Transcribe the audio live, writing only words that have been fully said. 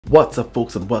What's up,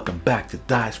 folks, and welcome back to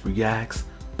Dyce Reacts.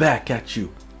 Back at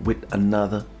you with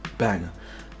another banger.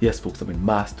 Yes, folks, I'm in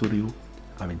my studio.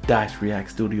 I'm in Dyce React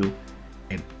studio,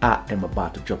 and I am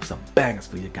about to drop some bangers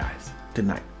for you guys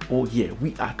tonight. Oh yeah,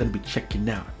 we are gonna be checking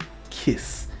out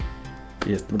Kiss.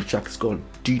 Yes, the track is called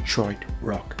Detroit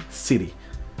Rock City.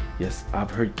 Yes,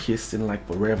 I've heard Kiss in like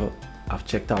forever. I've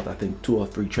checked out I think 2 or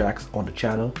 3 tracks on the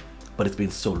channel, but it's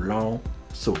been so long.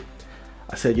 So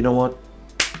I said, you know what?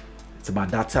 It's about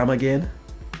that time again.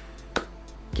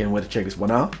 Can't wait to check this one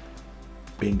out.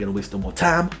 We ain't gonna waste no more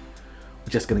time.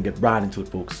 We're just gonna get right into it,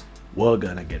 folks. We're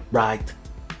gonna get right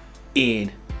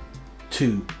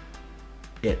into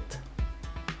it.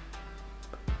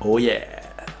 Oh yeah.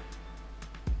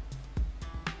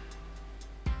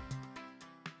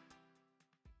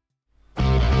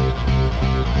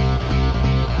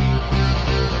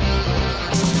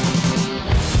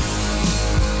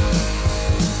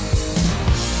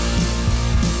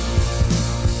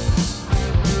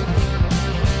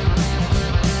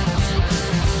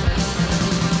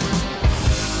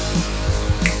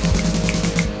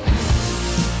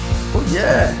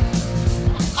 Yeah.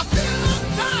 I feel a little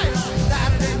tired on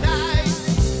Saturday night.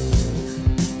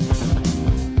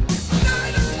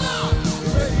 9 o'clock, the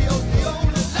radio's the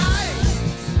only light.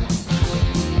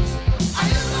 I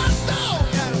hear my song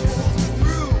and it pulls me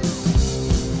through.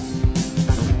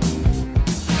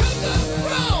 Cause I'm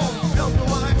grown, don't know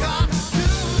what I got to do.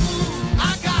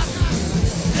 I got to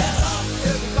get up,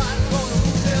 everybody's gonna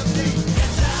move their feet.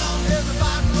 Get down,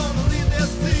 everybody's gonna leave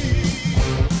their seat.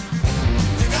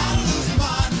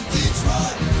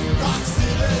 Rock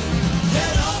City,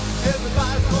 get up,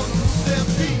 everybody's gonna move their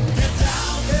feet. Get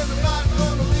down, everybody's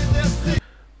gonna leave their seat.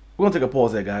 We're gonna take a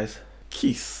pause there, guys.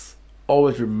 Kiss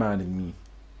always reminded me,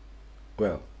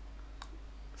 well,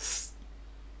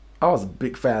 I was a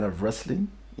big fan of wrestling.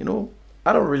 You know,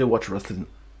 I don't really watch wrestling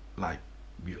like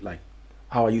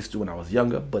how I used to when I was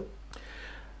younger, but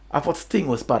I thought Sting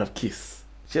was part of Kiss.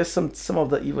 Just some of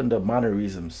the, even the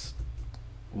mannerisms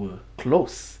were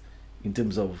close in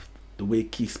terms of the way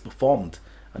Kiss performed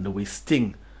and the way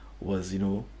Sting was, you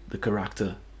know, the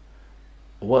character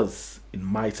was in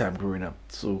my time growing up.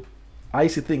 So I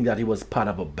used to think that he was part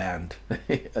of a band.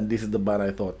 And this is the band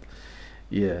I thought,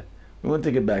 yeah, we're gonna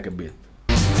take it back a bit.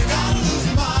 You gotta lose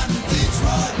your mind in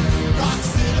Detroit, Rock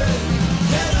City.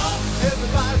 Get up,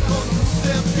 everybody's gonna move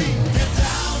their feet. Get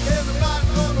down,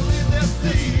 everybody's gonna leave their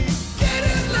seat. Get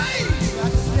in late, you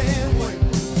got to stand wait.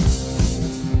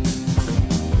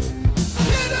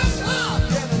 Get up,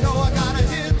 yeah, I know I gotta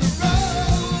hit the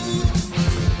road.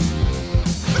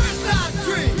 First I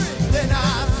drink, then I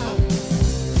smoke.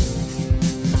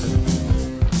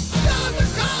 Start the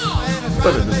car and I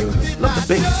try to make the Love the midnight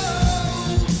bass. show.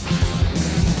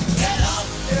 Get up,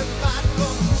 everybody's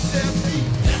gonna move their feet.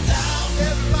 Get down,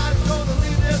 everybody's gonna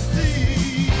leave their seat.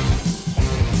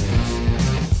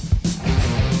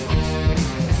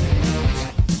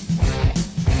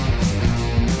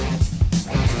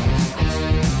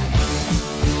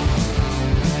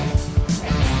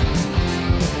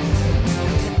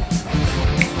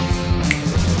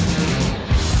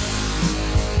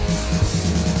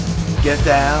 Get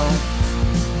down.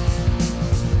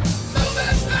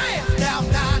 Moving fast down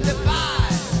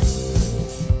 95.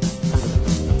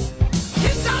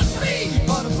 Hit top speed,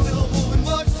 but I'm still moving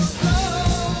much too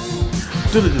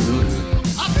slow. Doo-doo-doo-doo.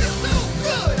 I feel so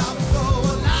good, I'm so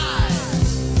alive.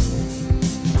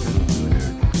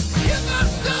 Hear my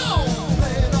song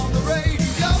playing on the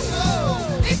radio.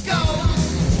 It goes,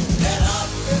 get up,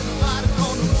 everybody's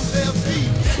gonna move their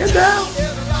feet. Get down.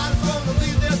 Everybody's gonna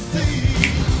leave their seat.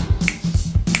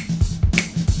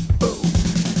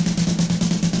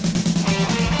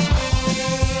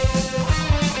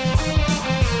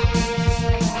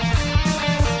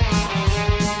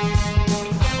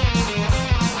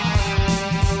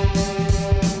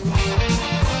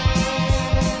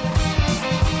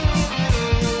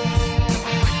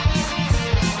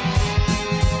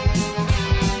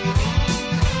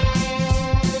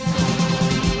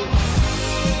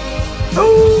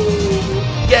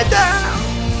 Ooh, get down.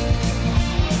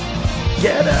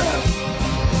 Get up.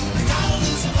 You gotta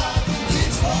lose your mind in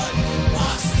Detroit,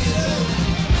 Rock City.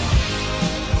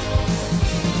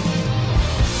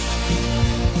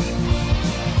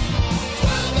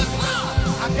 12 o'clock,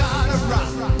 I gotta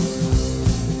rock.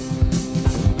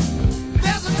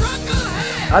 There's a truck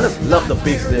ahead. I just love the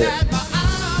bass there. At my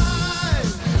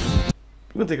eyes.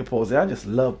 We're gonna take a pause there. I just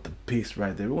love the bass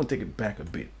right there. We're gonna take it back a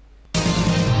bit. 12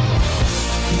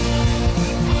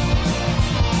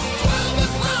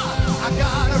 o'clock, I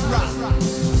gotta rock.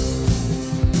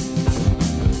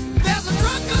 There's a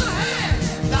truck ahead,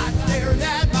 not staring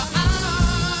at my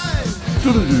eyes.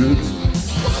 Woman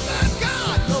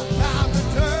got no time to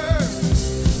turn.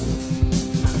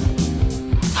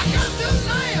 I got to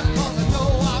laugh 'cause I know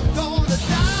I'm gonna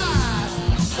die.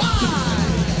 Why?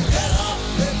 Get up,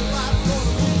 everybody's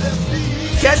gonna move their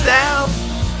feet. Get down.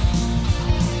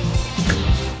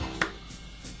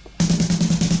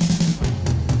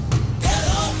 Get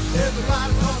up,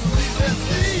 everybody's gonna leave their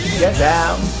seat. Get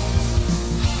down.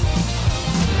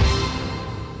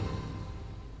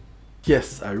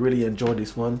 Yes, I really enjoyed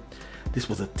this one. This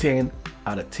was a 10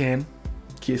 out of 10.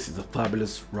 Kiss is a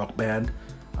fabulous rock band.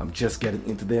 I'm just getting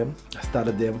into them. I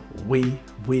started them way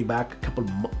back, a couple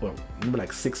well, maybe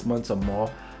like 6 months or more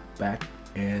back,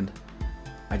 and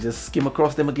I just came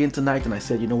across them again tonight, and I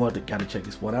said, you know what, I gotta check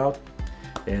this one out.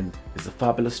 And it's a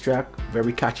fabulous track,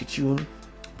 very catchy tune.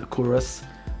 The chorus,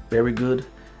 very good,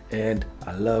 and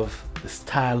I love the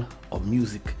style of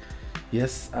music.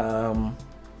 Yes,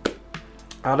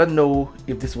 I don't know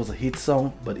if this was a hit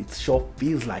song, but it sure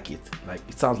feels like it. Like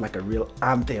it sounds like a real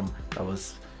anthem that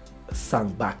was sung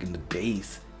back in the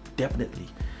days, definitely.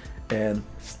 And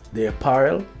the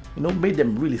apparel, you know, made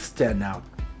them really stand out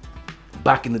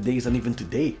back in the days, and even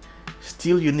today,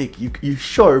 still unique. You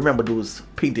sure remember those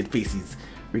painted faces,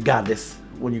 regardless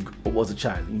when you was a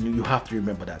child. You have to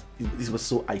remember that. This was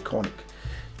so iconic.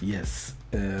 Yes.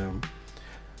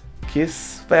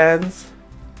 Kiss fans,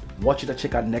 watch it and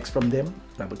check out next from them.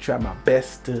 I will try my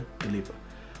best to deliver.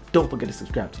 Don't forget to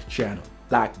subscribe to the channel,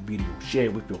 like the video, share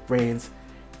it with your friends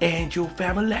and your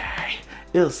family.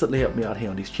 It'll certainly help me out here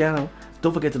on this channel.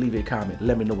 Don't forget to leave a comment.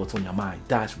 Let me know what's on your mind.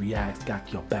 Dyce Reacts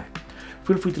got your back.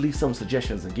 Feel free to leave some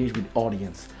suggestions, engage with the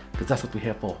audience, because that's what we're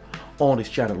here for on this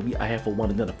channel. We are here for one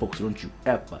another, folks. Don't you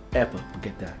ever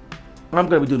forget that. I'm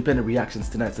going to be doing plenty of reactions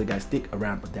tonight, so guys, stick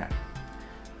around for that.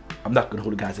 I'm not going to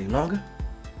hold you guys any longer.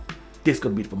 This is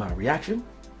going to be for my reaction.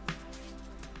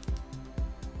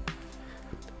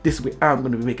 This way I'm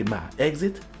going to be making my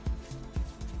exit.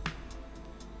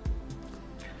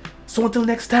 So until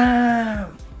next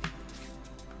time,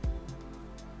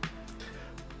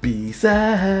 peace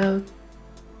out.